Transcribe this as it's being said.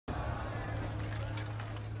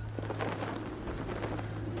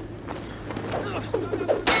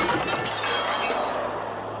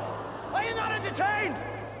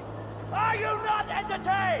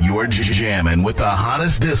You're jamming with the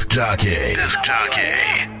hottest disc jockey.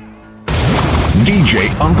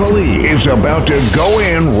 DJ Uncle E is about to go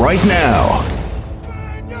in right now.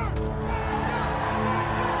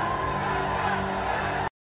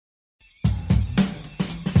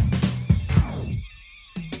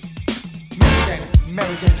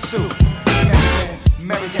 Mary Jane Sue,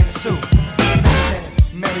 Mary Jane Sue,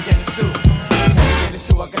 Mary Jane Sue, Mary Jane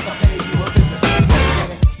Sue, I guess I paid you a visit.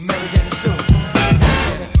 Mary Jane Sue,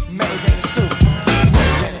 Mary Jane Sue,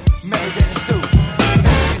 Mary Jane Sue,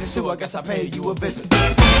 Mary Jane Sue, I guess I paid you a visit. Baby,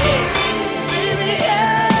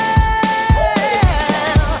 yeah.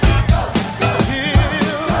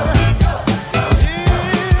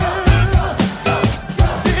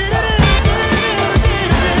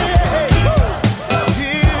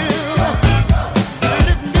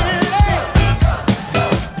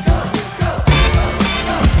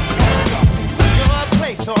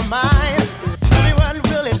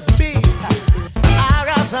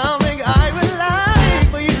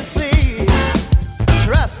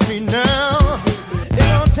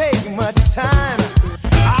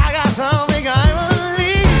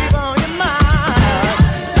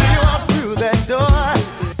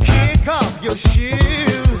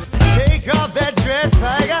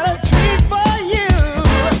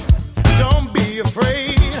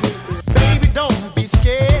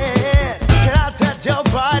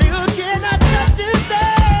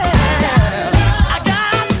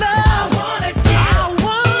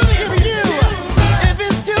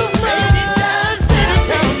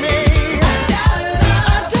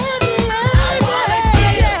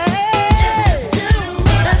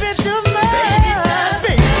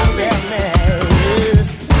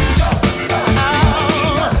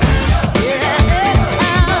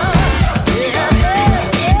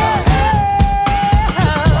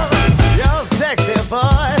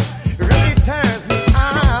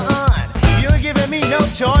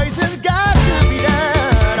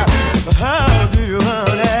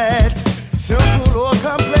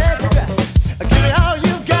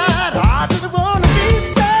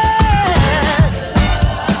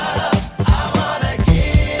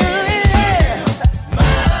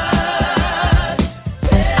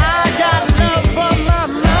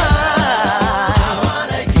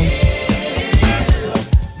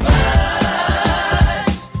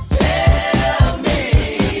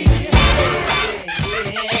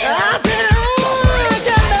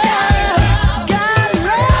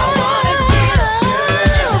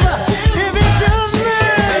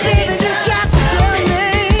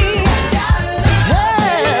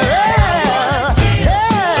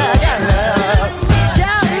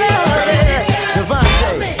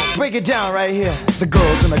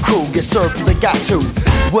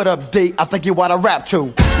 What update? I think you oughta rap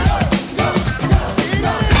to.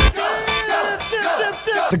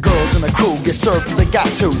 The girls in the crew get served, they got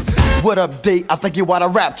to. What update? I think you oughta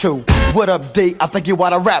rap to. What update? I think you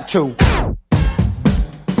oughta rap to.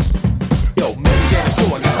 Yo, Mary Jane Sue,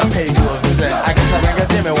 I guess I paid you a visit. I guess I bring a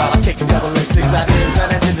dimmy while I kick a couple of six ideas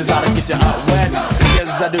and agendas ought to get you out wet.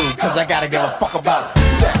 Yes, I do, cause I gotta give a fuck about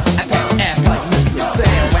sex. I can't ass like Mr.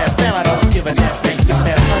 Sam. When fam, I don't give a damn thing. You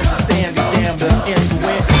better understand these damn the end to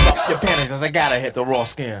win. Your panties, cause I gotta hit the raw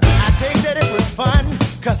skin. I take that it was fun,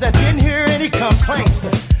 cause I didn't hear any complaints.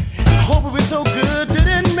 I hope it was so good till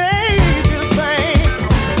it made you think.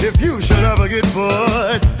 If you should ever get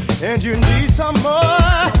bored and you need some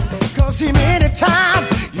more, come see me anytime.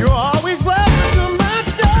 You're always welcome to my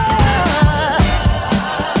door.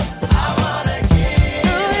 I wanna give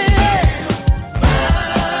you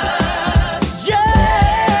much. Yeah.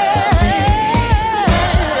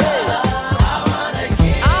 I wanna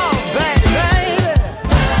give you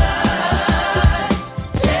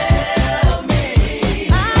tell me.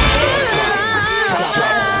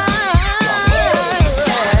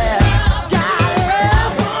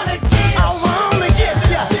 I wanna give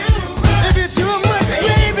you. If you do much,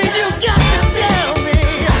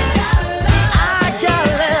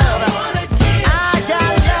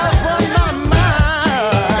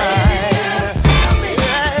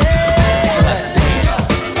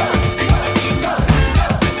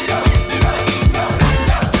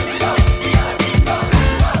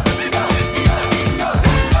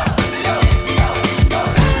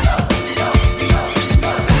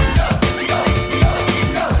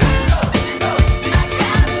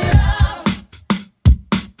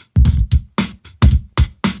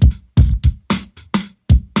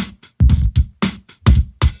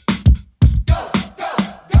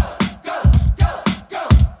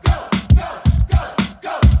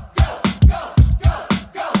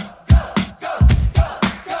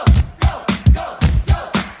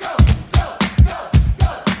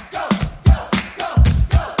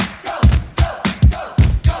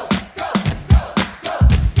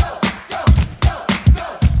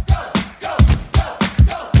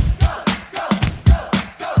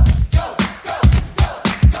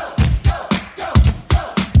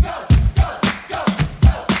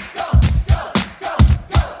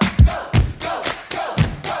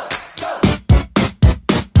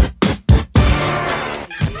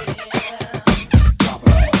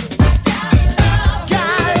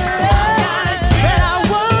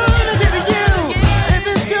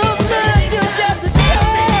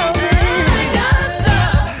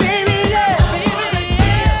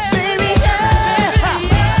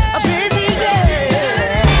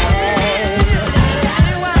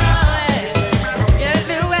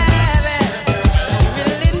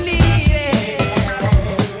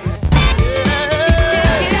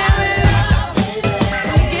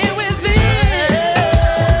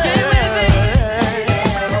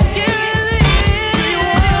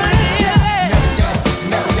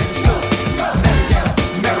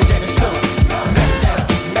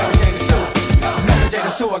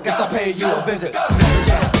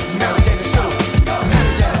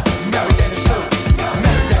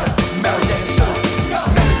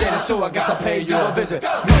 Sue, I guess I'll pay you a visit.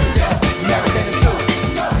 Mary Jane Sue.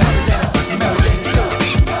 Mary Jane Sue.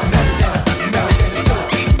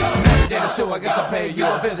 Mary Jane Sue, I guess I'll pay you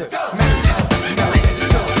a visit. Mary Jane Sue. Mary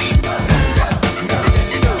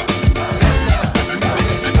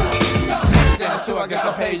Jane Sue, I guess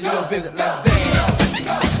I'll pay you a visit. Let's dance.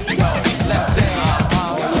 Let's dance.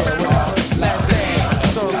 Let's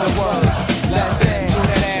dance. So the word. Let's dance.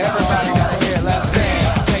 Everybody gotta hear. Let's dance.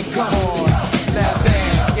 Hey, come on. Let's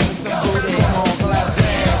dance. Give me some booty. Come on. Let's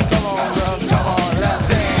dance. Come on, girl. Come on. Let's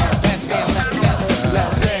dance. Let's dance.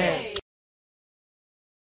 Let's dance.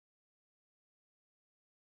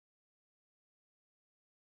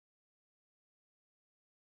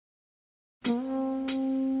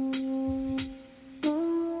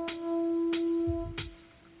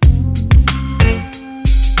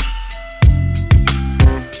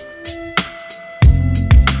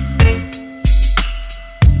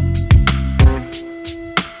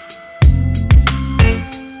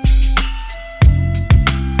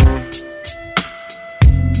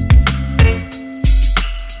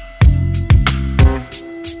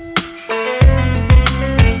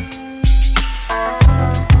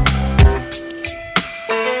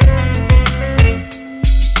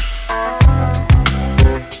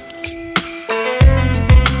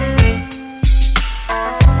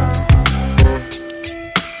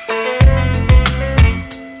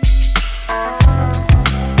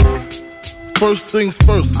 First things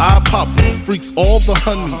first, I pop them. Freaks all the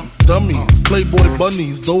honeys, dummies, playboy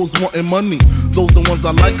bunnies, those wanting money. Those the ones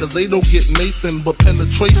I like, cause they don't get Nathan but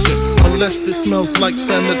penetration. Unless it smells like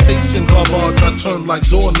sanitation. Garbage, I turn like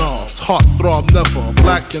doorknobs. Heart throb never,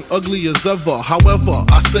 black and ugly as ever. However,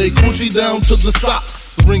 I stay Gucci down to the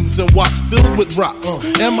socks. Rings and watch filled with rocks.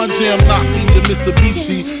 And my jam knocking the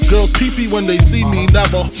Mitsubishi. Girls pee-pee when they see me.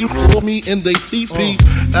 Never for me in they teepee.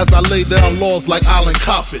 As I lay down laws like Island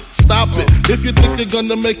Coppet. Stop it, if you think they're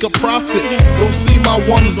gonna make a profit. Don't see my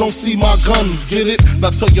ones, don't see my guns. Get it?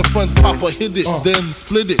 Now tell your friends Papa hit it. Then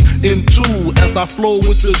split it in two. As I flow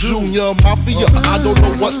with the Junior Mafia. I don't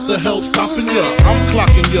know what the hell's stopping ya. I'm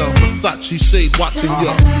clocking ya, Versace shade watching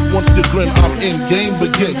ya. Once you grin, I'm in, game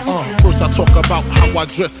begin. First I talk about how I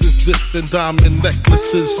dress is this. And diamond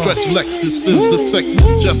necklaces, stretch Lexuses. The sex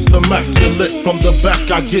is just immaculate. From the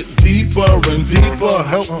back I get deeper and deeper.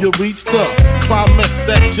 Help you reach the climax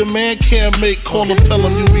that your man can't make. Call him, tell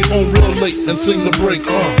him you be home real late and sing the break.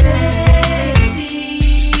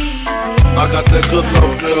 I got that good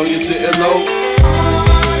love, girl, you didn't know.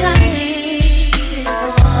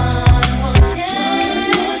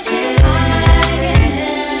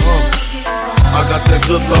 I got that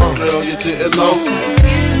good love, girl, you didn't know.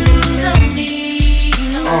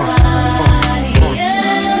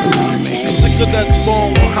 Sick of that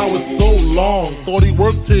song on how it's so long. Thought he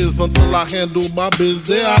worked his until I handled my biz.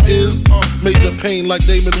 There I is, major pain like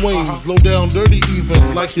Damon Wayans. Low down dirty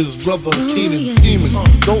even like his brother Keenan scheming.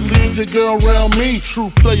 Don't leave your girl around me, true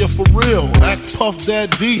player for real. Ask Puff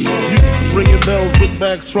Daddy. You ringing bells with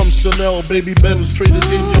bags from Chanel. Baby Benz traded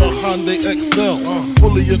in your Hyundai XL.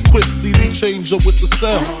 Fully equipped CD changer with the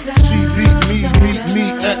cell. She beat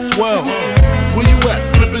me at 12. Where you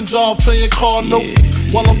at? Flipping job, playing car notes.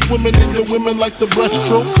 While I'm swimming in your women like the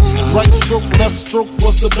breaststroke. Right stroke, left stroke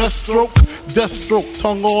was the best stroke. Death stroke,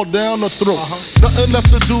 tongue all down the throat. Nothing left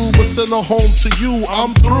to do but send her home to you.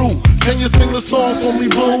 I'm through. Can you sing the song for me,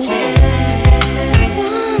 boo?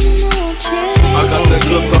 I got that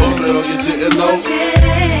good love, girl, you didn't know.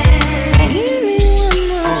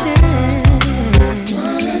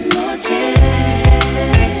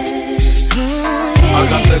 I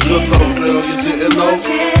got that good love, girl, you didn't know.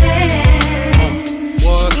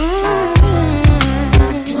 What?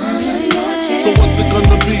 So what's it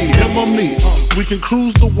gonna be, him or me? We can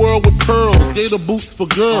cruise the world with pearls, gator boots for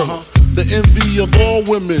girls. The envy of all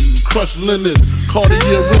women, crushed linen,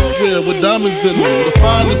 Cartier wristwear with diamonds in them. The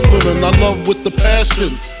finest women I love with the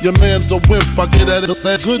passion. Your man's a wimp, I get at it,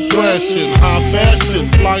 that good thrashing. High fashion,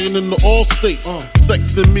 flying into all states.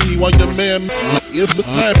 Sexing me while your man is the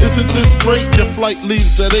time. Isn't this great? Your flight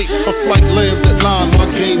leaves at 8, her flight lands at 9. My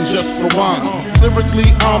game just rewinds.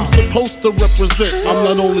 Lyrically, I'm supposed to represent. I'm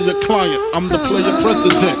not only a client, I'm the player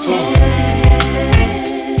president.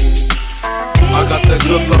 I got that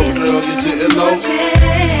good love, girl, you didn't know.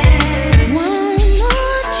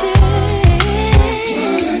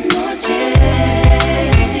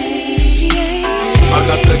 I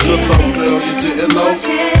got that good love, girl, you didn't know.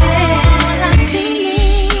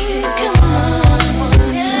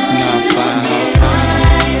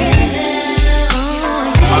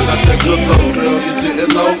 I got that good love, girl, you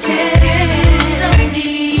didn't know.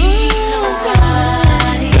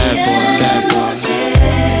 Bad boy, bad boy.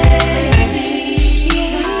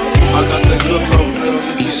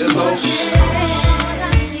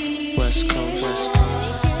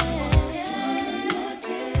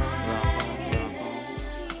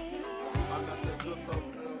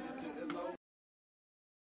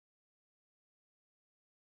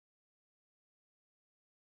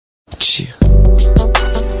 Chill.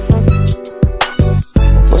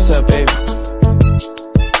 What's up, baby?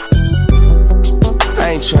 I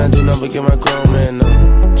ain't tryna do nothing but get my grown man though.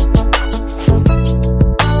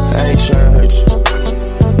 I ain't tryna hurt you.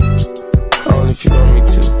 Only if you want me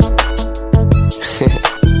to.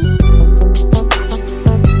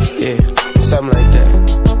 Yeah, something like that.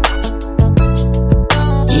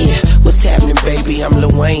 Yeah, what's happening, baby? I'm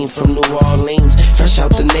Lil Wayne from New Orleans. Fresh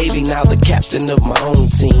out the Navy, now the captain of my own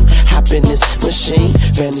team. Hop in this machine,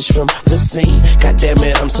 vanish from the scene. God damn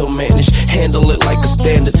it, I'm so mannish. Handle it like a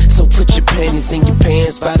standard. So put your panties in your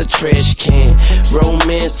pants by the trash can.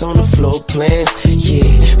 Romance on the floor plans. Yeah,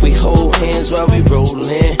 we hold hands while we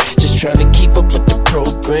rollin'. Just tryna keep up with the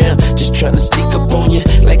program. Just tryna sneak up on you.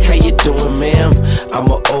 Like how you doing, ma'am? I'm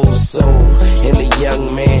an old soul and a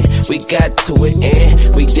young man. We got to it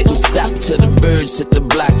and we didn't stop till the birds hit the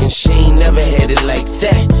block. And she ain't never had it like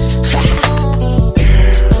that. Girl,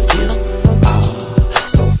 you are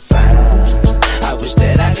so fine. I wish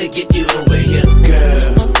that I could get you over here,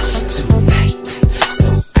 girl, tonight. So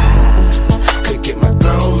I could get my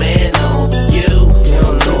grown man on you. You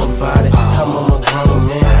don't know about it. I'm on my grown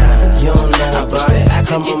man. You don't know about it. I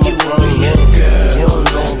could get you over here, girl. You don't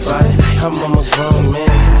know about it. I'm on my grown man.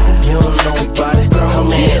 You don't know about it.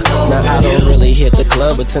 Now I don't really hit the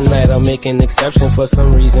club, but tonight I'll make an exception. For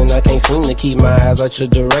some reason I can't seem to keep my eyes out your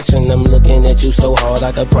direction. I'm looking at you so hard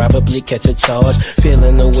I could probably catch a charge.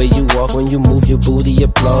 Feeling the way you walk when you move your booty,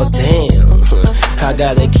 applause. Damn, I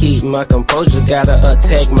gotta keep my composure. Gotta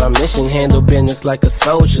attack my mission, handle business like a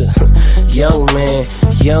soldier. Young man,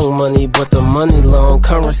 young money, but the money long.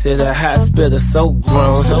 Currency, the high spitter, so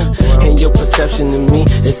grown. And your perception of me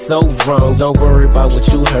is so wrong. Don't worry about what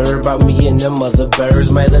you heard about me and them other birds.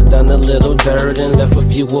 Might have done a little dirt and left a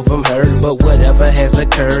few of them hurt. But whatever has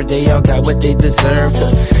occurred, they all got what they deserve.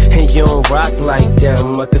 And you don't rock like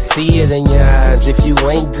them, I can see it in your eyes. If you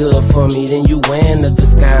ain't good for me, then you wearing a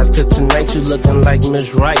disguise. Cause tonight you looking like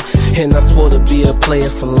Miss Right. And I swore to be a player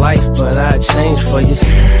for life, but I changed for you.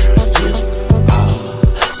 You are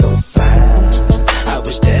so fine. I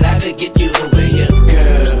wish that I could get you over here,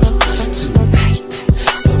 girl, tonight.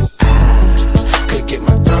 So I could get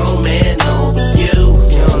my grown man on you.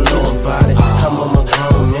 You don't know about it. I'm on my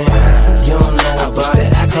grown man. You don't know about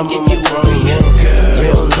it. I could get you over here, girl.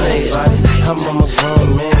 Real nice. I'm on my grown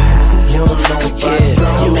man. You don't know about it.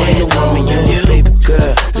 You ain't the woman, you baby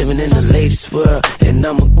girl. Living in the latest world, and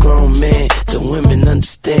I'm a grown man. The women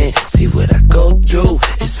understand. See what I go through,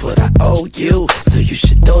 it's what I owe you. So you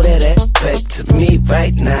should throw that ass back to me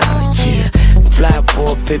right now, yeah. Fly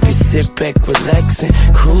boy, baby, sit back, relax and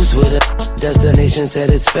cruise with her. Destination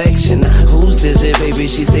satisfaction. Whose is it, baby?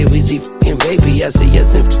 She say, Weezy f***ing baby. I say,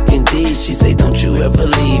 yes and f***ing indeed. She say, don't you ever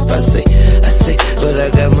leave. I say, but I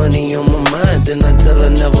got money on my mind. Then I tell her,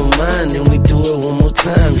 never mind. And we do it one more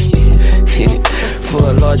time, yeah. For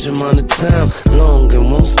a large amount of time. Long and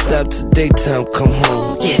won't stop till daytime come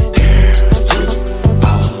home. Yeah, girl, you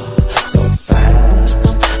are so fine.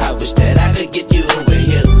 I wish that I could get you over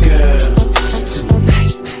here, girl,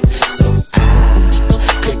 tonight. So I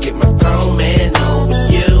could get my grown man on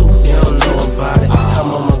you. You don't know about it.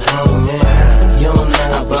 I'm on my grown man. You don't know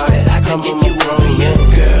about it. I could get you over here,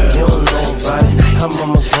 girl. You don't know about it. I'm on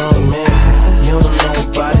my grown man. You don't know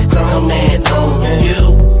about it. Grown man on you.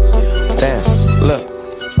 Damn, look.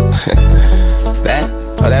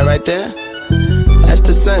 That right there? That's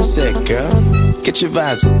the sunset, girl. Get your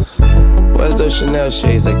vibes up. Where's those Chanel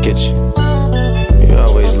shades that get you? You're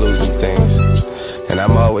always losing things, and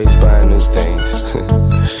I'm always buying new things.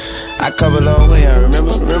 I come a long way, I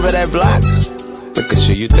remember that block? Look at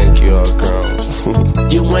you think you all grown.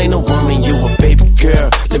 You ain't a woman, you a baby girl.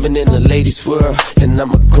 Living in the ladies' world, and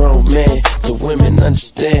I'm a grown man. The women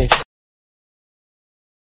understand.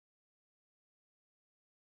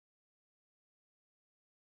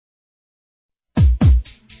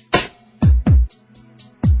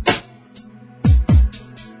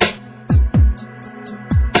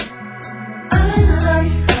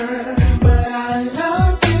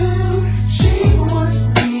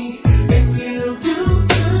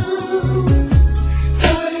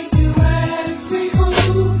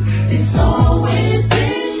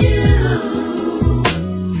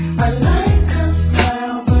 I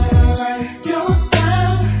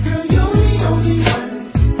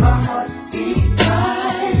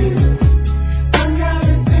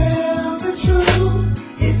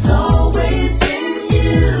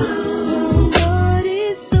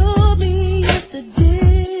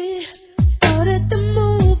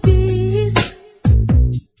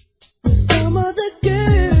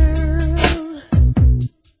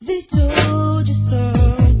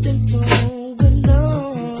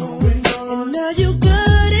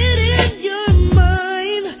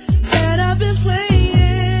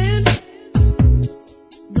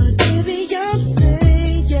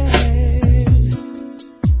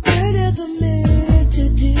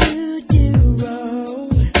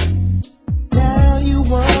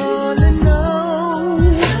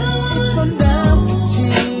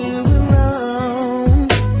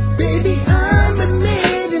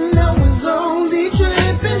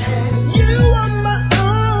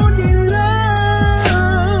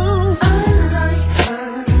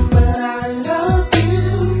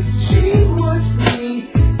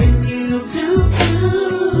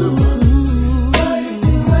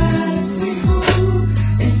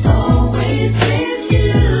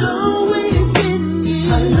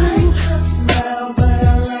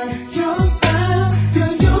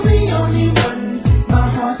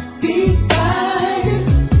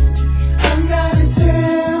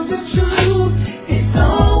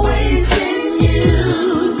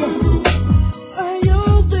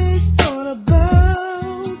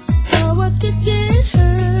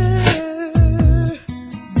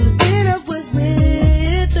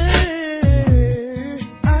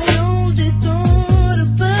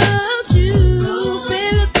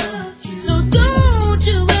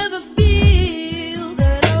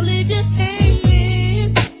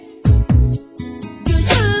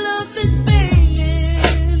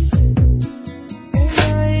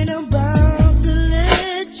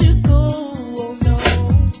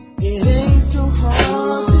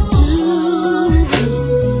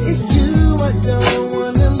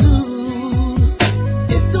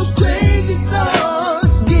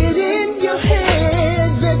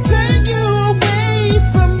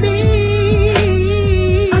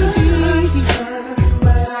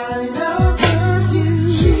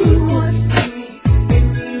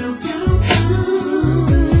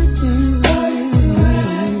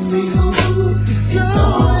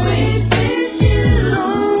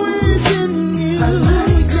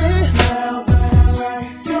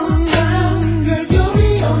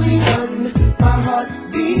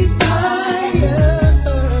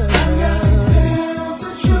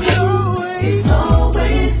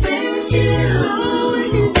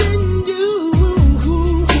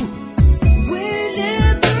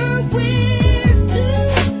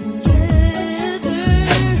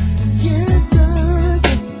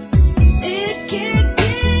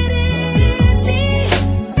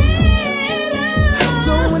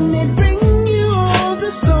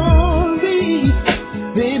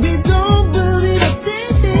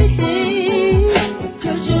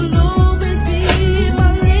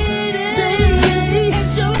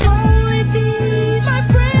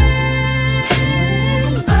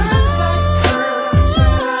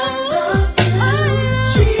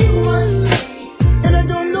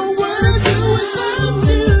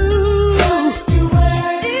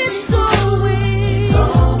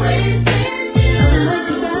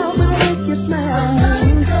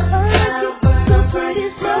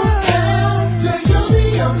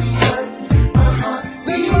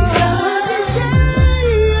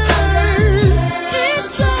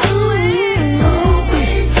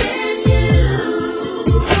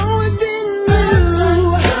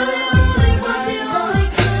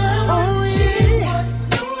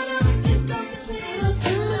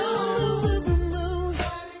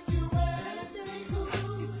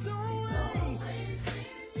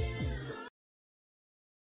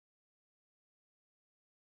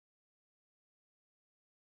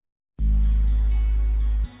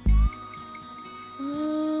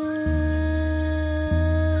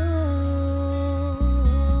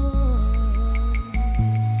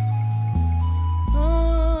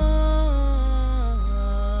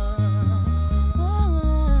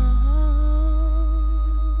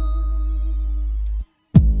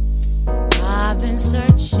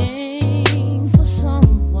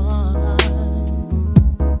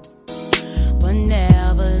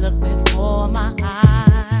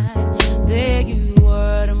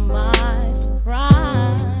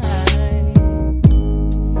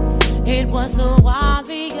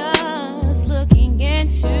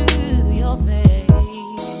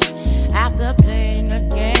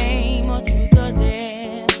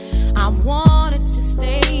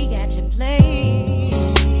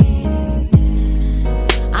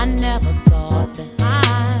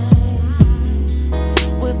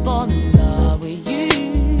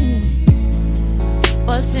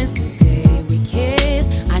Ever since the day we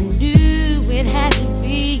kissed, I knew it had to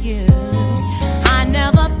be you. I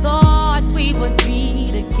never thought we would be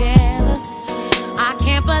together. I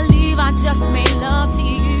can't believe I just made love to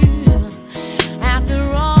you. After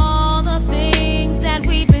all the things that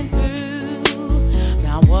we've been through,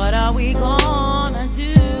 now what are we gonna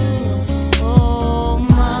do? Oh,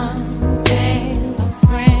 Monday, a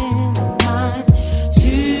friend of mine.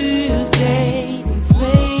 Tuesday, we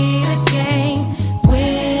played a game.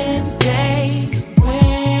 Wednesday,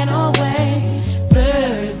 went away.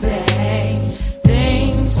 Thursday,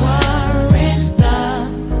 things weren't the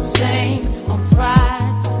same. On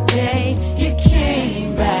Friday, you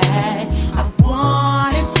came back. I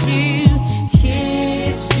wanted to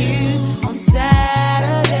kiss you on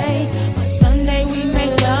Saturday, but Sunday we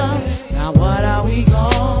made love. Now what are we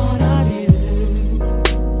gonna do?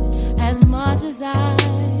 As much as I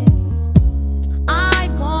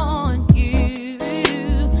want you,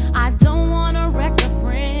 I don't wanna wreck a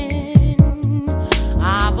friend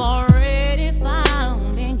I've already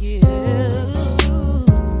found in you.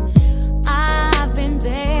 I've been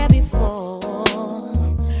there before,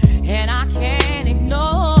 and I can't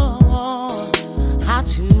ignore how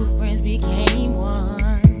two friends became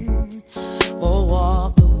one, or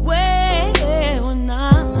walked away or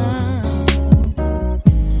not.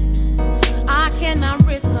 I cannot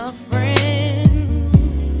risk a friend,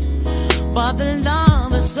 but the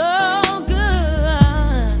love is so good.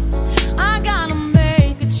 I gotta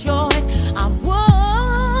make a choice. I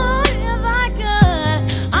would if I could.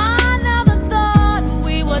 I never thought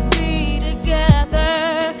we would be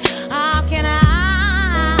together. How can I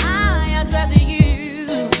address you?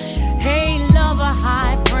 Hey lover,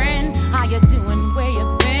 hi friend, how you doing? Where you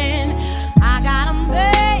been? I gotta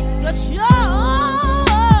make a choice.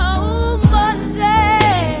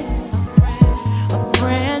 Monday, a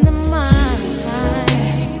friend of mine.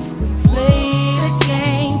 We played a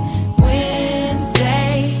game.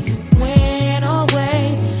 Wednesday, went away.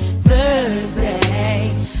 Thursday,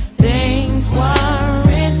 things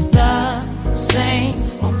weren't the same.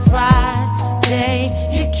 On Friday,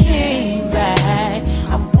 you came back.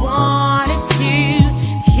 I wanted to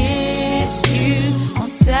kiss you on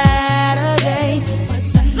Saturday, but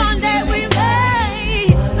Sunday we made.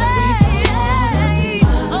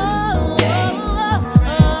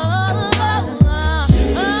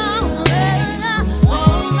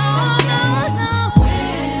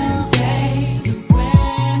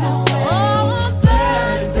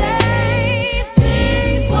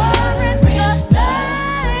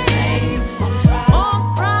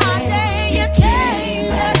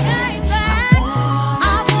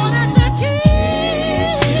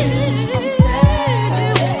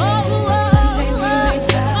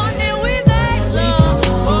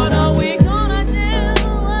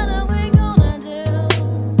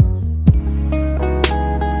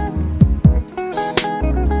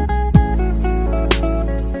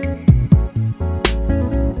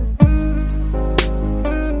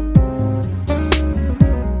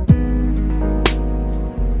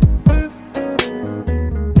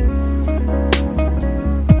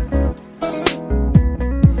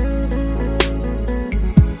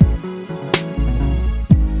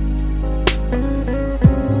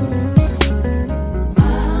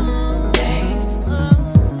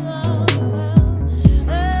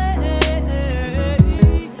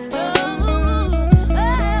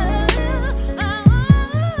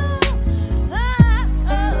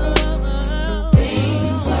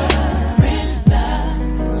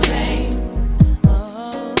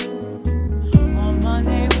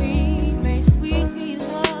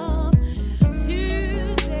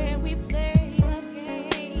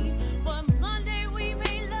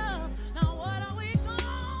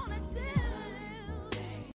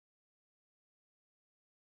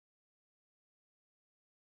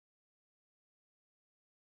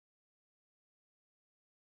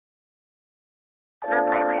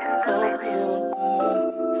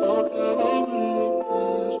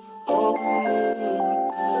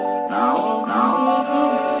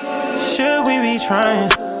 Should we be trying?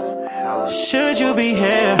 Should you be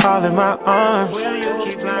here all in my arms? Will you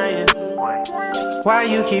keep lying? Why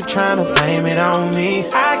you keep trying to blame it on me?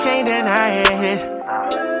 I can't deny it.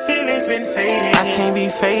 Feelings been fading. I can't be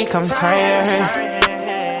fake, I'm tired.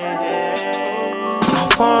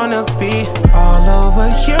 I wanna be all over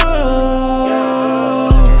you,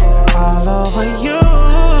 all over you,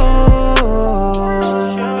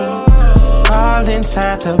 all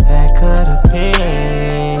inside the back of the pants.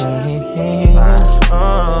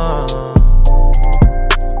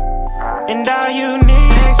 And all you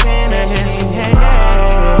need is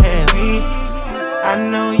I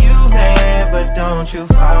know you have but don't you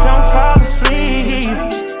fall asleep.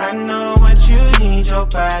 I know what you need, your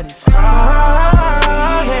body's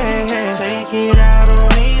hot. Yeah. Take it out on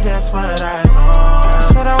me, that's what I want.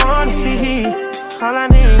 That's what I wanna see. All I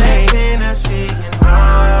need is sex, Hennessy, and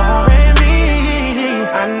R&B.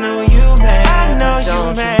 I know you mad,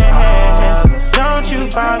 don't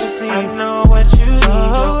you fall asleep. I know what you need,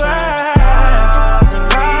 your body's hot.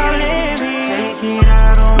 Calling me, take it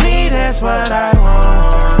out on me, that's what I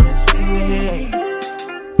wanna see.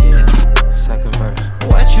 Yeah, second verse.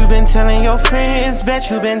 What you been telling your friends? Bet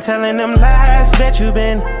you been telling them lies. Bet you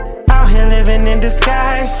been out here living in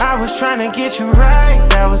disguise. I was trying to get you right,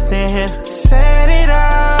 that was then. Set it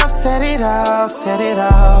off, set it off, set it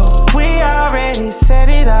off. We already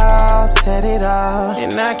set it off, set it off.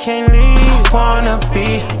 And I can't leave, wanna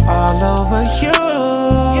be all over you,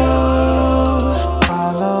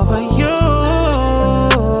 all over you.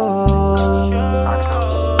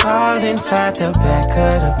 All inside the back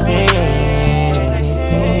of the Benz.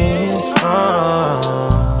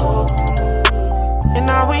 And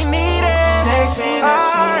all we need is sex and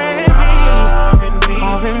R&B.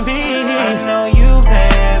 I know you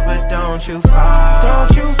bad, but don't you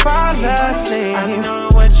fall asleep. I know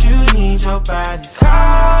what you need, your body's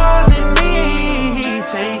calling me.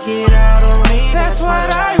 Take it out on me, that's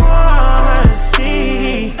what I wanna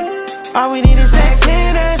see. All we need is sex,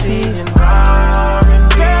 Hennessy, and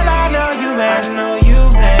R&B. Girl, I know you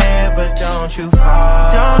mad, but don't you fall.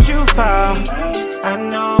 I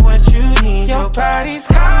know what you need, your body's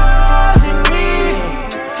calling me.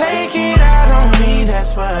 Take it out on me,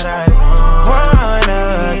 that's what I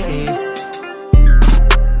wanna see.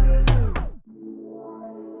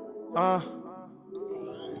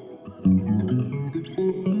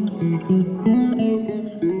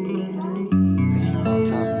 They keep on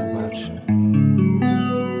talking about you.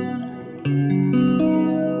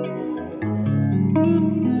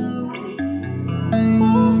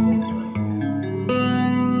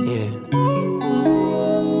 Yeah.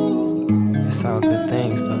 It's all good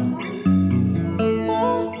things though.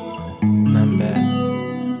 Nothing bad.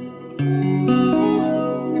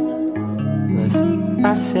 Listen,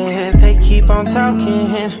 I said they keep on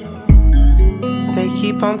talking. They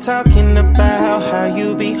keep on talking about how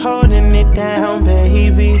you be holding it down,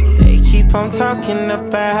 baby. They keep on talking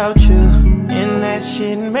about you, and that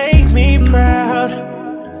shit make me proud.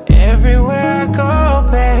 Everywhere I go,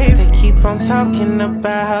 babe, they keep on talking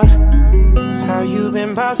about how you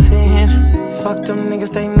been bossing. Fuck them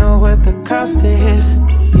niggas, they know what the cost is.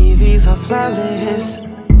 VVs are flawless.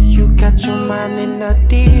 You got your mind in a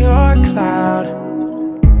Dior cloud,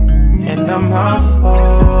 and I'm all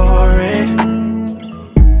for it.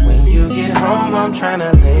 When you get home, I'm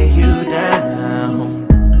tryna lay you down.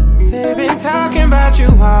 They've been talking about you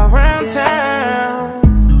all around town,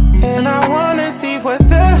 and I wanna see what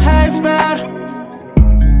the hype's about.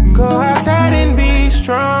 Go outside and be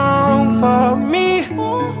strong for me.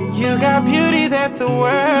 You got beauty that the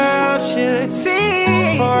world should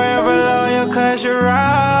see. Forever loyal, cause you're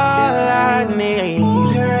all I need.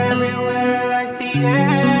 You're everywhere like the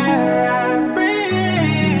air I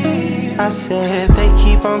breathe. I said they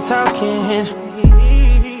keep on talking.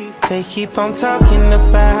 They keep on talking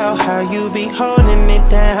about how you be holding it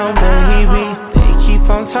down, baby. They keep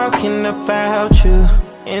on talking about you,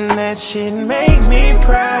 and that shit makes me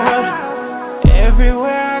proud.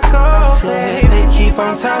 Everywhere I go, baby, they keep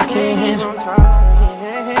on talking.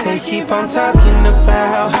 They keep on talking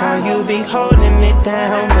about how you be holding it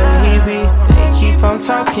down, baby. They keep on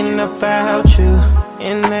talking about you,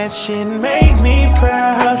 and that shit make me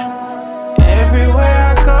proud. Everywhere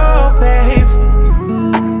I go, babe.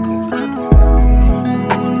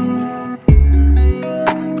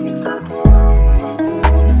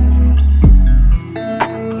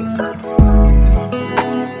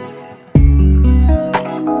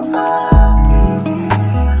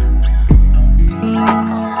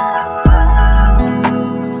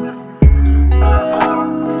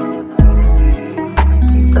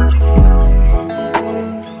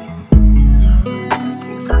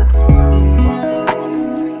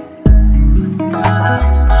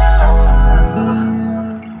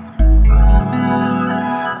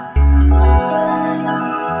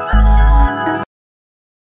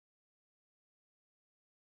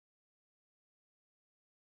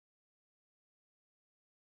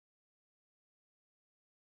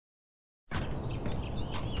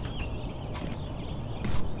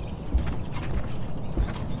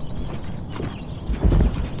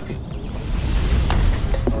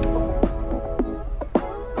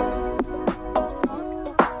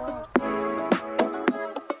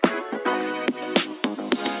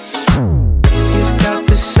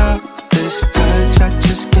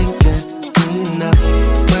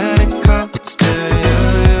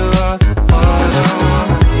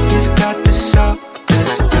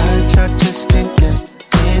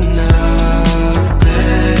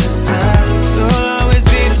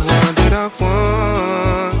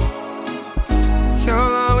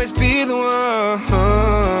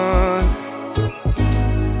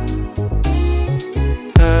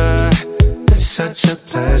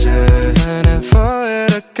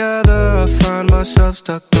 myself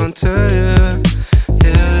stuck onto you.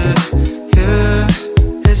 Yeah, yeah.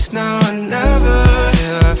 It's now or never.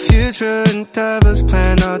 Yeah, our future endeavors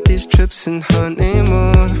plan out these trips and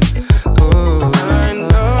honeymoon. Oh, I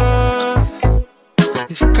know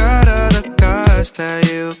you've got other guys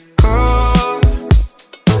that you call.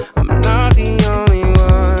 I'm not the only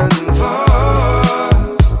one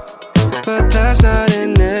involved, but that's not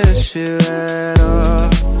an issue at all.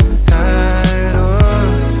 At all.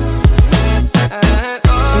 At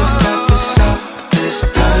all. You've got this up, this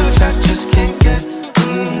touch I just can't get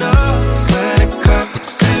enough. When it comes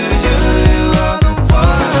to you, you are the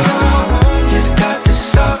one. You've got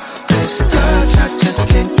this up, this touch I just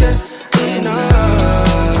can't get enough.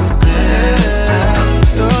 This time,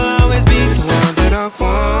 you'll always be the one that I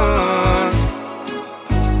want.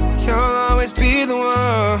 You'll always be the one.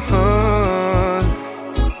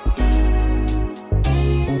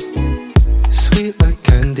 Sweet like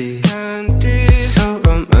candy, so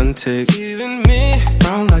romantic. Even me,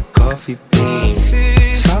 brown like coffee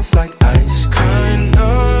beans, soft like ice cream. I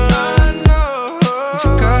know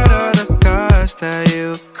you've got other guys that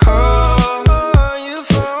you call.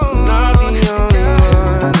 Not the only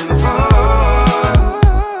one involved,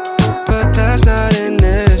 but that's not an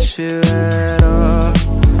issue at all.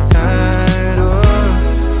 At all.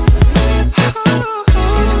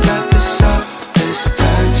 You've got this up, this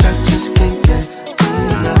touch I just can't get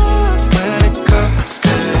enough. When it comes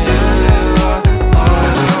to you, you are the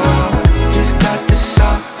one. You've got this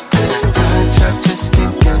up, this touch I just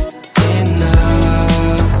can't get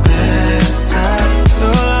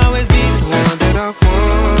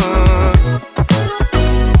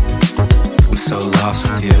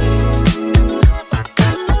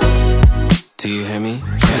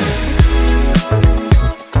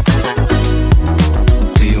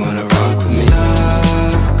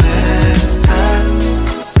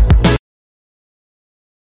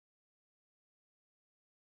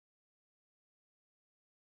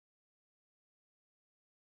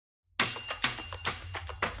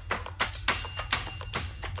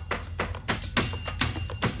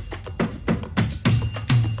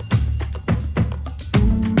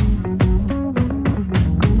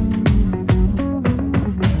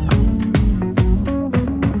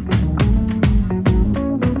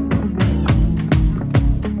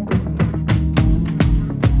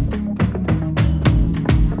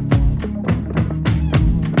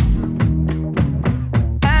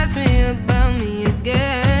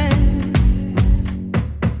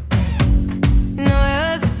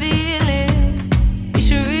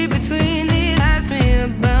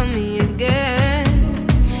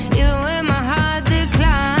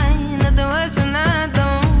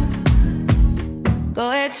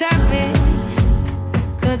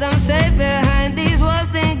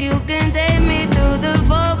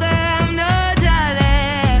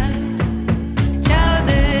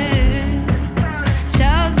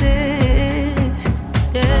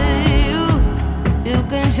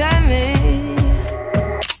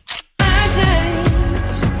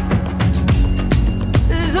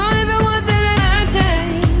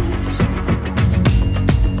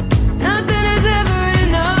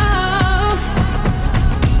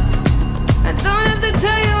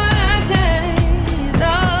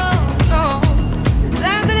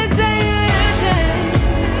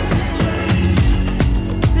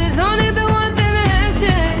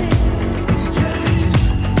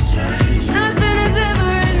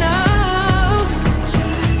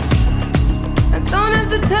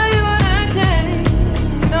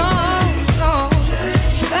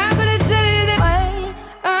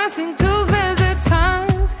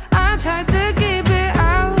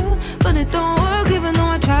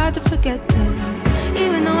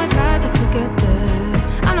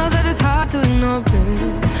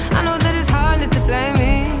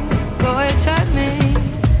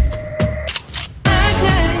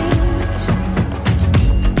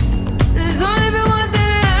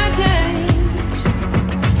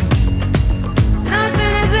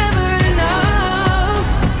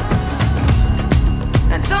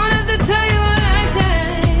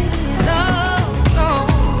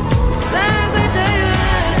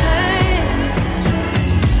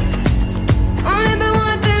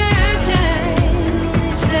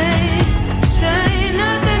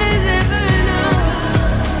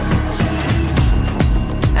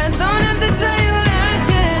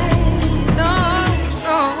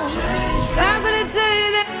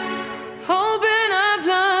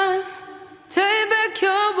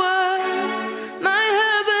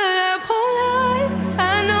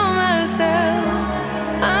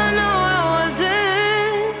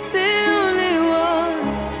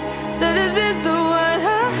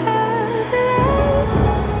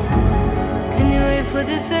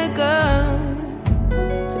listen good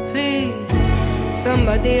to please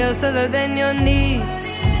somebody else other than your needs.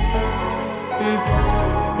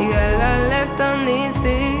 You got a lot left on these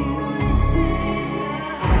seas.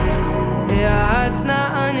 Your heart's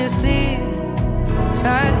not on your sleeve.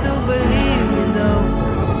 Try to believe me though.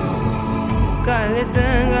 Gotta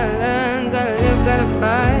listen, gotta learn, gotta live, gotta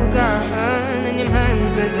fight, gotta earn, and your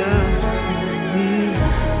mind's made up.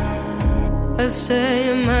 I say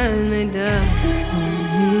your mind's made up.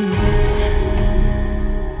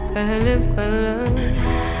 Gotta live, gotta learn.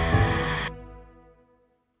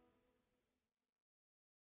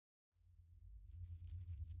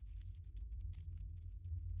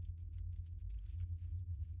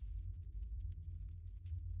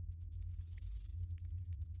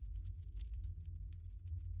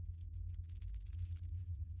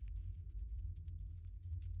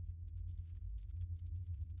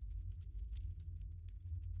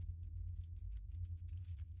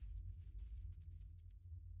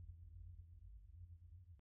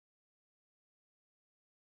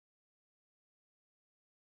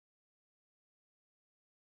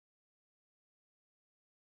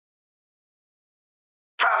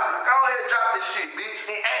 Go ahead and drop this shit, bitch.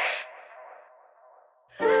 In action.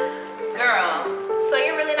 Girl, so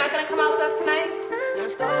you're really not gonna come out with us tonight?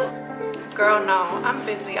 Girl, no. I'm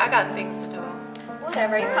busy. I got things to do.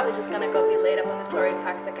 Whatever. You're probably just gonna go be laid up on the Tory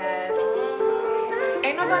toxic ass.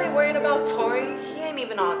 Ain't nobody worried about Tory. He ain't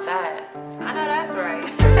even all that. I know that's right.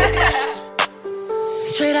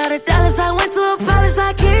 Straight out of Dallas, I went to a palace.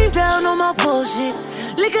 I came down on my bullshit.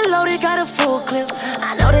 Liquor loaded, got a full clip.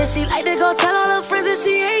 I know that she like to go tell all her friends that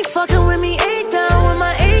she ain't fucking with me. Ain't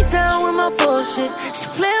down with my bullshit. She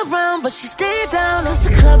play around, but she stay down. It's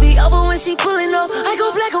the club be over when she pulling up. I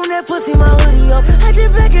go black on that pussy, my hoodie up. I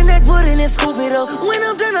did back in that wood and then scoop it up. When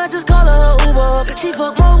I'm done, I just call her Uber up. She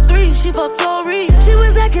fuck Mo3, she fuck Tory. She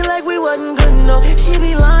was acting like we wasn't good enough. She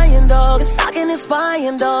be lying, dog, and stalking and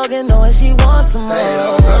spying, dog, and knowing she wants some more. They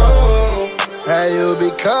don't know how you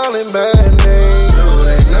be calling my name. Do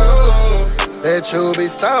they know that you be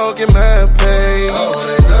stalking my pain? Oh,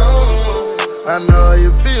 they know. I know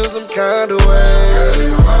you feel some kind of way. Girl,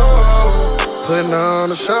 you wrong, putting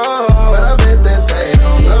on a show, but I bet that they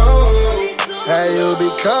don't know how you be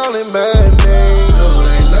calling my name. Do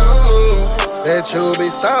they know that you be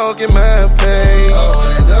stalking my pain? Oh,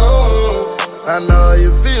 they know. I know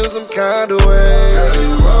you feel some kind of way. Girl,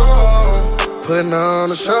 you wrong, putting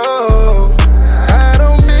on a show. I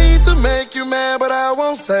don't mean to make you mad, but I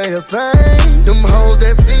won't say a thing. Them hoes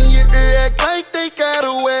that's in your ear act like they got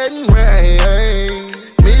a wedding ring.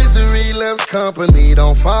 Misery loves company,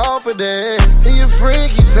 don't fall for that. And your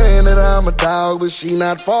friend keeps saying that I'm a dog, but she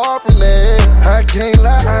not far from that. I can't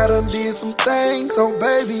lie, I done did some things, so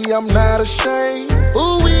baby, I'm not ashamed.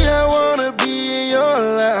 Ooh, I wanna be in your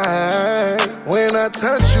life. When I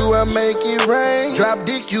touch you, I make it rain. Drop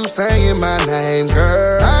dick, you saying my name,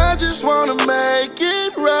 girl. I just wanna make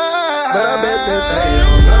it right. But I bet that they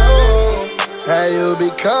don't know how you be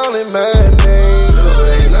calling my name. Do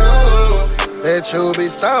they know that you be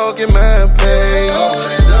stalking my pain? Oh,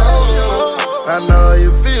 they know. I know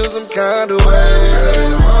you feel some kind of way. Girl,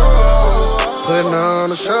 you wrong, putting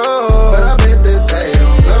on a show, but I bet that they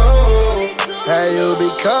don't know how you be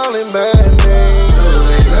calling my name. Do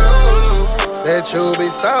they know that you be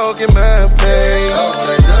stalking my pain? Oh,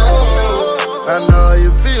 they know. I know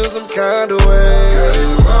you feel some kind of way. Girl,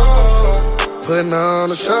 you wrong, putting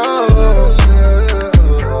on a show.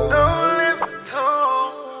 Don't listen to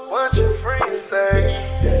what your friends say.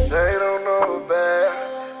 They don't know bad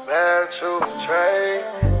you betray.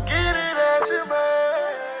 Get it out your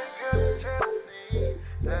mind, 'cause it's jealousy.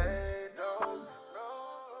 They don't know.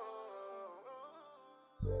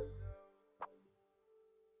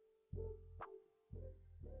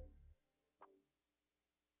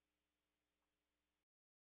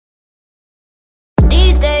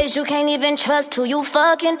 These days you can't even trust who you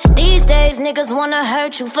fucking. These days niggas wanna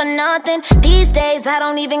hurt you for nothing. These days I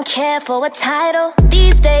don't even care for a title.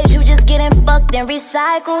 These days you just getting fucked and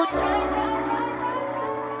recycled.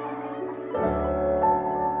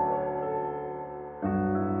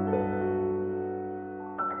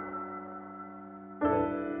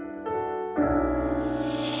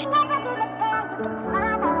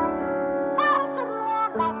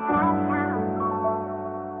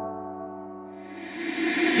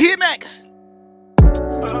 Hit Mac.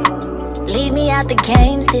 Leave me out the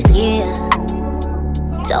games this year.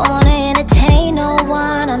 Don't wanna entertain no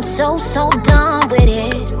one. I'm so done with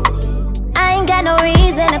it. I ain't got no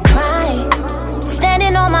reason to cry.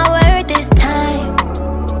 Standing on my word this time.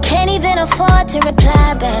 Can't even afford to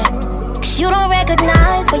reply back, 'cause you don't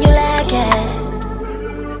recognize where you lack at.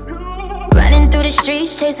 through the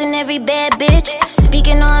streets, chasing every bad bitch.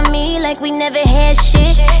 Speaking on me like we never had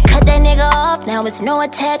shit. Cut that nigga off, now it's no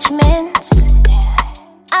attachments.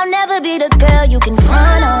 I'll never be the girl you can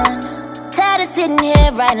front on. Tired of sitting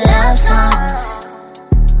here writing love songs.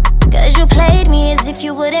 Cause you played me as if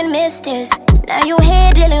you wouldn't miss this. Now you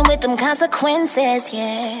here dealing with them consequences,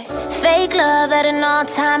 yeah. Fake love at an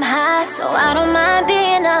all-time high, so I don't mind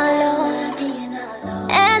being alone.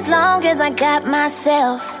 As long as I got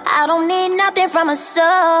myself, I don't need nothing from a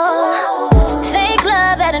soul. Fake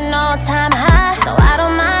love at an all-time high, so I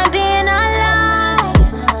don't mind being alone.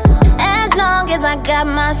 As long as I got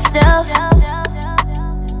myself.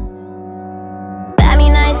 Buy me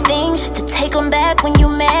nice things to take them back when you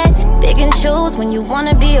mad. Pick and choose when you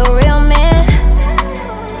wanna be a real man.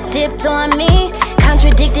 Dipped on me,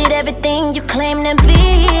 contradicted everything you claim to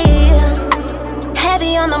be.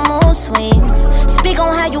 Heavy on the mood swings. Speak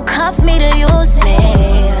on how you cuff me to use me.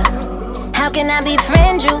 How can I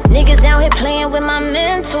befriend you? Niggas out here playing with my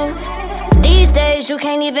mental. These days you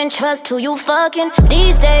can't even trust who you fucking.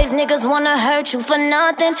 These days niggas wanna hurt you for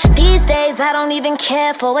nothing. These days I don't even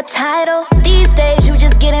care for a title. These days you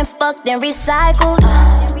just getting fucked and recycled.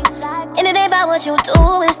 And it ain't about what you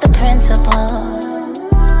do, it's the principle.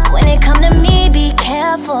 When it come to me, be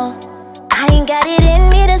careful. I ain't got it in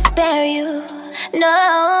me to spare you.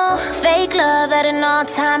 No, fake love at an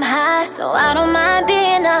all-time high, so I don't mind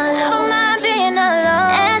being alone.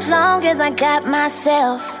 As long as I got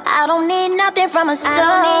myself, I don't need nothing from a soul.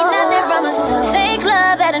 Fake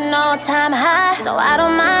love at an all-time high, so I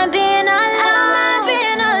don't mind being alone.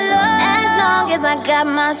 As long as I got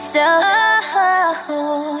myself.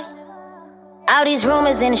 All these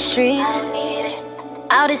rumors in the streets,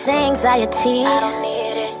 all this anxiety,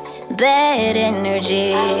 bad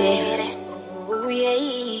energy.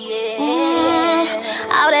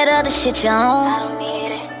 All that other shit you own,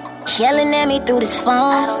 yelling at me through this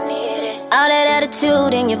phone. All that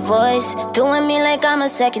attitude in your voice, doing me like I'm a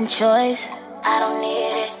second choice. I don't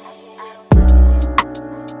need it.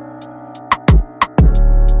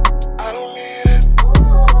 I don't need it.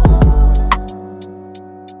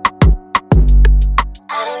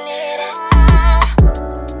 I don't need it.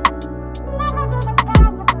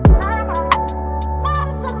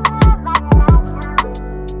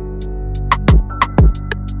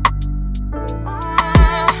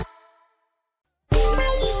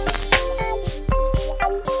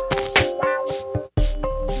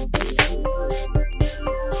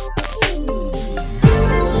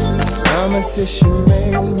 Promises you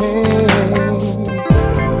made me,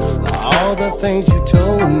 all the things you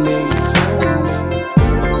told me.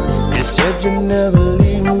 You said you'd never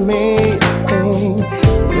leave me.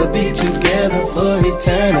 We'll be together for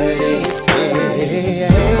eternity.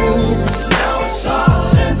 Now it's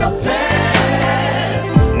all in the past.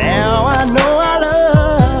 Now I know our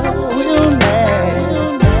love will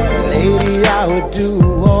last. Lady, I would do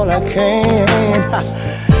all I can.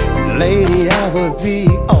 Lady, I would be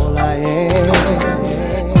all I am.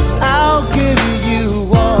 I'll give you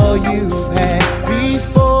all you've had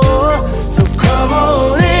before. So come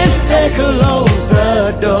on in and close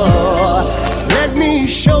the door. Let me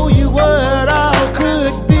show you what I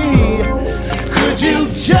could be. Could you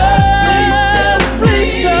just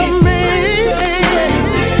please tell me?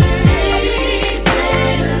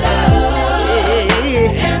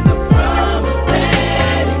 And the promise that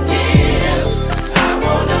it gives. I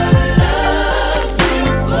wanna love you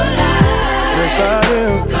for life. Yes, I do.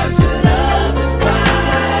 'Cause your love is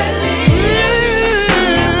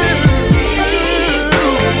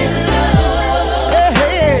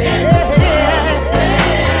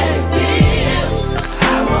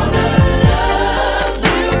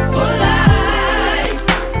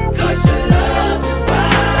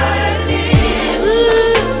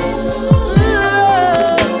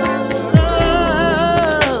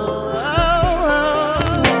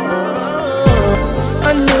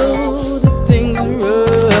I know that things are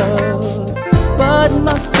rough, but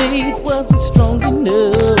my faith wasn't strong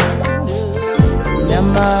enough. Now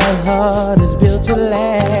my heart is built to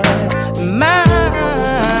last. My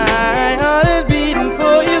heart is beating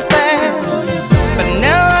for you fast. But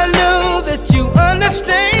now I know that you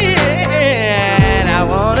understand. I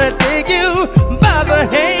wanna take you by the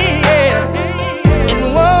hand and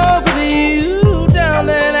walk with you down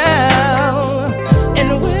and out. And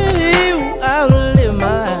with you I'll live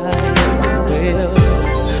my life well.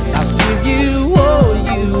 I'll give you all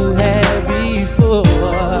you had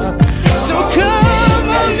before. So come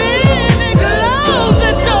on in and close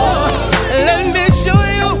the door. Let me show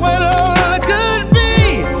you what all could be.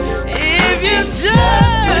 If you just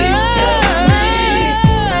please tell me.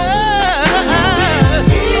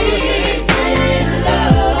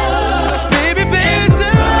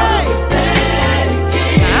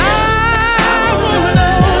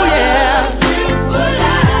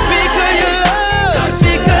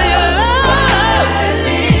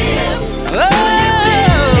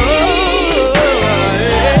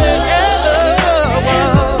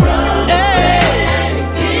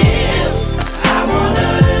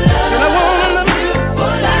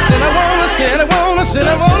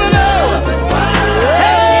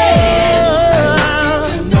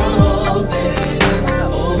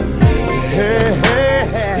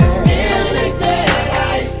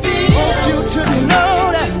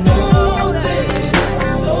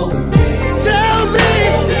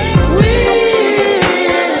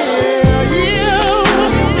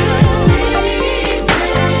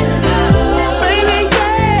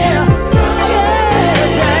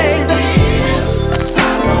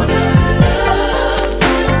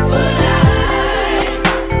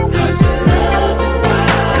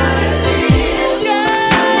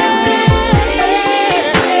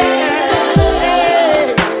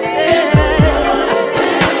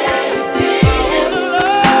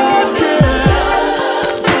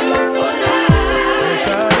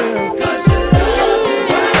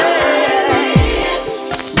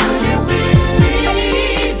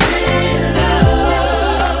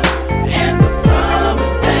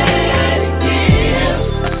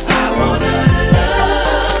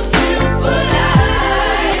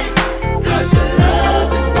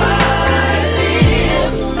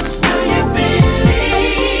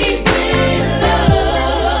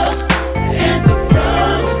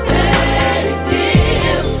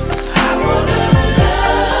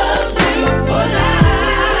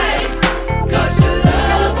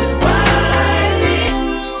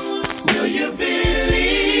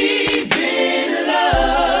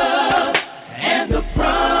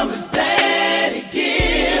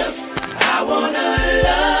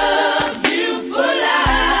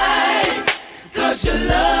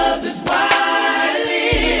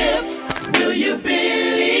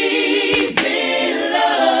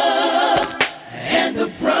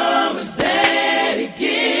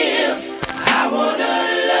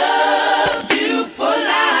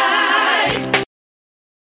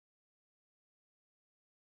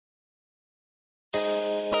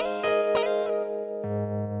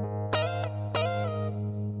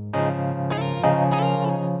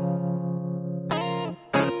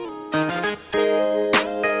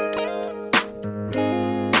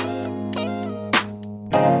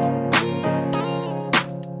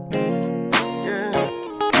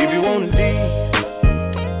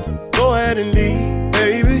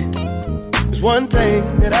 one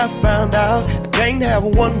thing that I found out, I can't have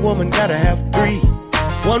one woman, gotta have three.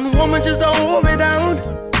 One woman just to hold me down,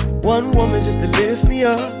 one woman just to lift me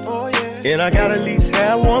up. Oh yeah. And I gotta at least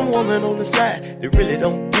have one woman on the side that really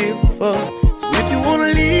don't give a fuck. So if you wanna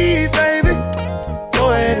leave, baby, go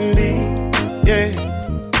ahead and leave, yeah.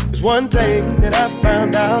 There's one thing that I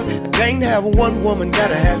found out, I can't have one woman,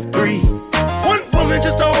 gotta have three. One woman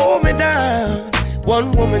just to hold me down,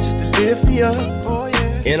 one woman just to lift me up. Oh yeah.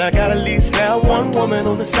 And I gotta at least have one woman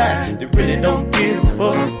on the side that really don't give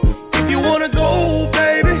a fuck. If you wanna go,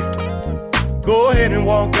 baby, go ahead and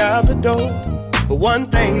walk out the door. But one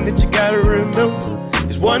thing that you gotta remember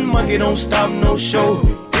is one monkey don't stop no show.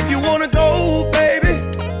 If you wanna go, baby,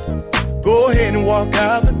 go ahead and walk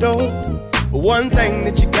out the door. But one thing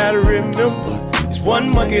that you gotta remember is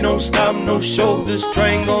one monkey don't stop no show. This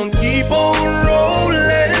train gon' keep on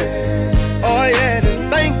rolling. Oh yeah, this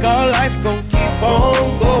thing called life gon' keep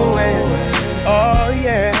on going. Oh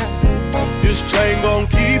yeah, this train gon'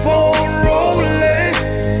 keep on rolling.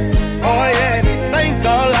 Oh yeah, this thing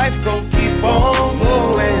called life gon' keep on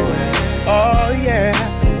going. Oh yeah,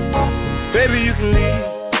 so baby you can leave,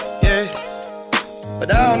 yeah,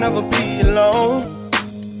 but I'll never be alone.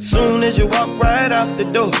 Soon as you walk right out the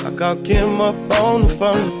door, I call Kim up on the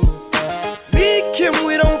phone. Me and Kim,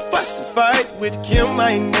 we don't fuss and fight. With Kim,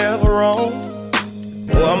 I ain't never wrong.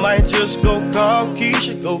 Or I might just go call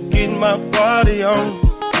Keisha, go get my party on.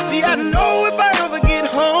 See, I know if I ever get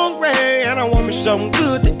hungry and I want me something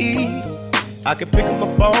good to eat, I can pick up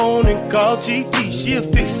my phone and call TT. She'll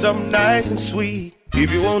fix something nice and sweet.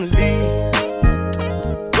 If you wanna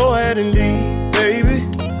leave, go ahead and leave, baby.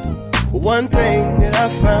 But one thing that I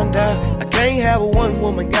found out, I can't have one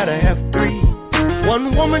woman, gotta have three.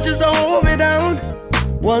 One woman just to hold me down,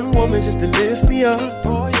 one woman just to lift me up.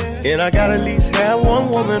 Oh, yeah. And I gotta at least have one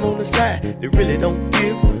woman on the side that really don't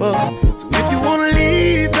give a fuck. So if you wanna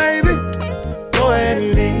leave, baby, go ahead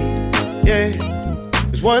and leave, yeah.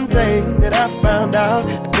 There's one thing that I found out,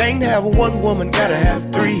 I can't have one woman, gotta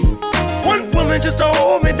have three. One woman just to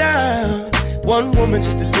hold me down, one woman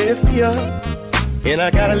just to lift me up. And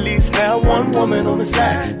I gotta at least have one woman on the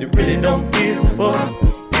side that really don't give a fuck.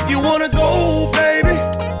 If you wanna go, baby,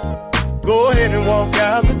 go ahead and walk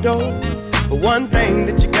out the door. But one thing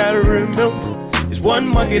that you gotta remember is one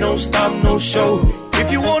monkey don't stop no show.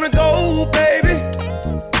 If you wanna go, baby,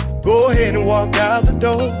 go ahead and walk out the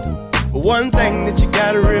door. But one thing that you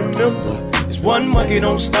gotta remember is one monkey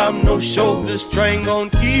don't stop no show. This train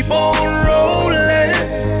gon' keep on rolling.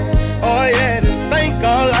 Oh yeah, this thing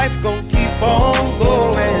called life gon' keep on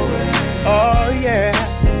going. Oh yeah,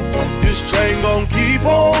 this train gon' keep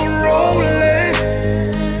on rolling.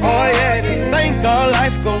 Oh yeah, this thing called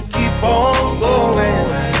life gon' keep on going.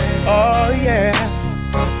 Oh yeah.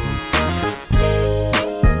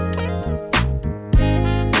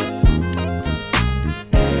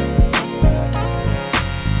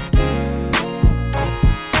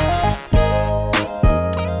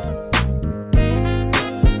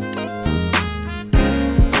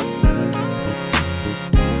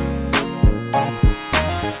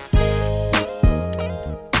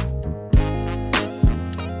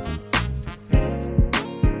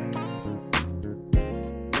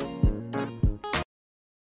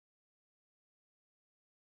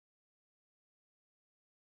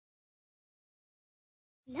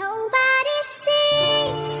 Nobody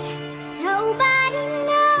sees, nobody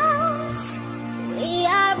knows. We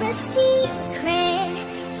are a secret,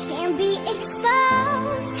 can't be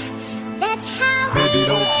exposed. That's how Baby, it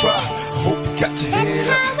don't is. try. Hope you got your head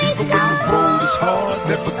up. Even when the road is hard,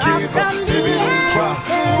 never give up. Baby, don't try.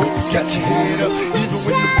 Hope you got your head up. Even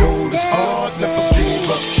when the road is hard, never give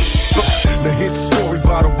up. Now here's a story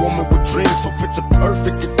about a woman with dreams, so picture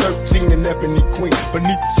perfect at 13, an ebony queen.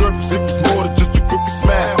 Beneath the surface, it was more than just a crooked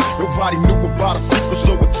smile. Nobody knew about a secret,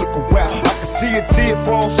 so it took a while. I could see a tear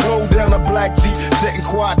fall slow down a black Jeep, shedding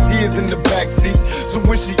quiet tears in the backseat. So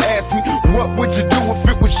when she asked me, what would you do if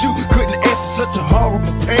it was you? Couldn't answer, such a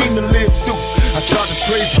horrible pain to live through. I tried to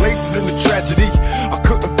trade places in the tragedy. I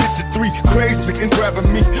couldn't picture three crazy and grabbing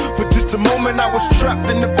me. For just a moment I was trapped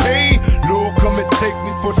in the pain. Lord, come and take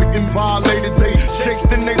me for getting violated. They chased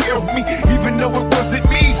and they killed me, even though it wasn't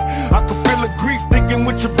me. I could feel the grief thinking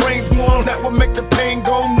with your brains warm, that would make the pain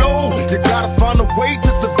go no. You gotta find a way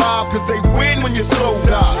to survive, cause they win when your soul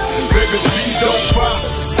dies. Baby, please don't cry.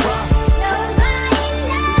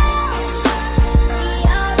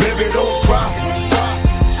 Baby, don't cry.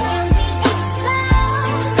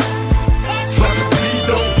 Baby, please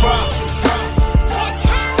don't cry.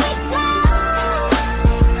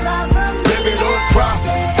 Baby, don't cry.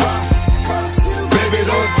 Baby,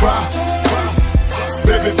 don't cry.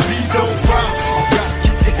 Baby, please don't cry.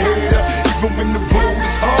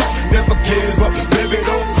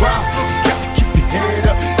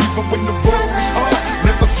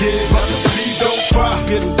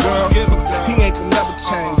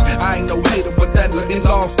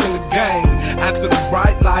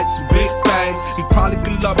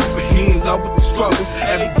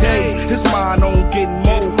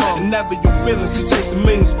 feelings, he chasing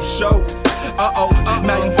millions for show.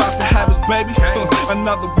 Now you bout to have his baby.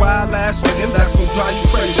 Another wild ass nigga that's gon' drive you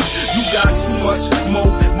crazy. You got too much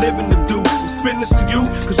more living to do. I'm spitting this to you,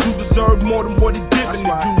 cause you deserve more than what he giving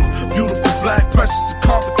to you. Beautiful, black, precious, and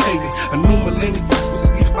complicated. A new millennium will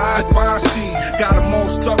see fine she got them all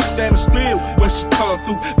stuck standing still when she come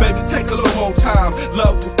through. Baby, take a little more time.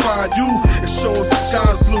 Love will find you. It shows the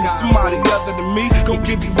shines blue. Somebody other than me gon'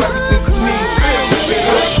 give you everything you need.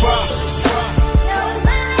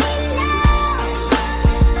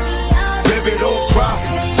 Baby, don't cry.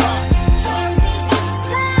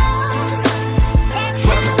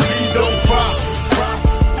 Please don't cry.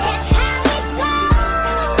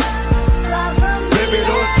 Baby,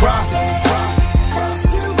 don't cry.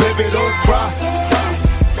 Baby, don't cry.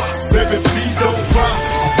 Baby, please don't cry.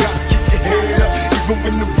 You gotta keep your head up, even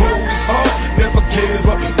when the road is hard. Never give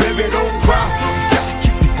up. Baby, don't cry. You gotta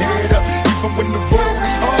keep your head up, even when the road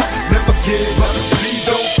is hard. Never give up. Please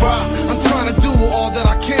don't cry. I'm trying to do all that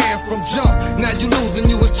I can from jump. Now you losing,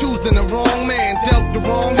 you was choosing the wrong man, dealt the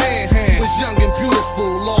wrong hand. Was young and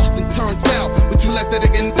beautiful, lost and turned out, but you let that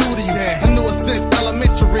again do to you. I knew her since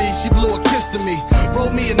elementary, she blew a kiss to me.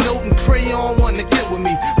 Wrote me a note and crayon, wanting to get with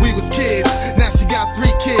me. We was kids, now she got 3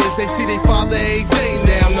 kids. They see their father every day,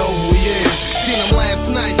 now know who he is. Seen him last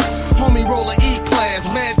night, homie roller E-class,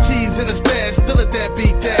 mad cheese in the stash, still at that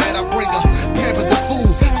beat dad. I bring her Pampers and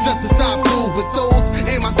food, just to stop food, but those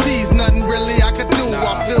ain't my C's, nothing really I could do.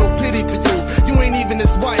 I feel pity for you, you ain't even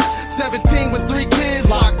this white. 17 with 3 kids,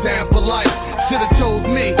 locked down for life. Should've chose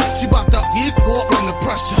me, she bout to east walk from the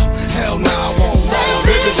pressure. Hell nah, I won't let her.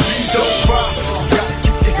 Baby, please don't cry. You gotta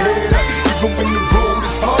keep your head up, even when the road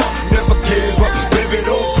is hard. Never give up. Baby,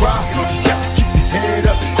 don't cry. You gotta keep your head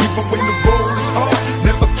up, even when the road is hard.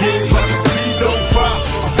 Never give up. Please don't cry.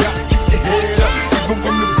 You gotta keep your head up, even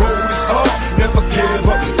when the road is hard. Never give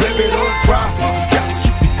up. Baby, don't cry. You gotta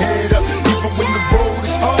keep your head up, even when the road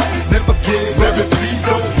is hard. Never give up. Baby, please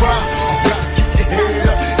don't cry. You gotta keep your head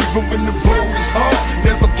up, even when the road is hard.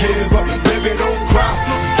 Never give up. Baby, don't cry.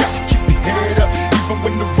 You gotta keep your head up, even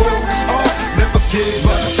when the road is hard. Never give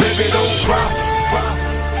up. Baby, don't cry.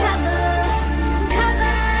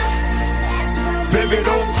 Baby,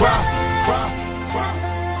 don't cry.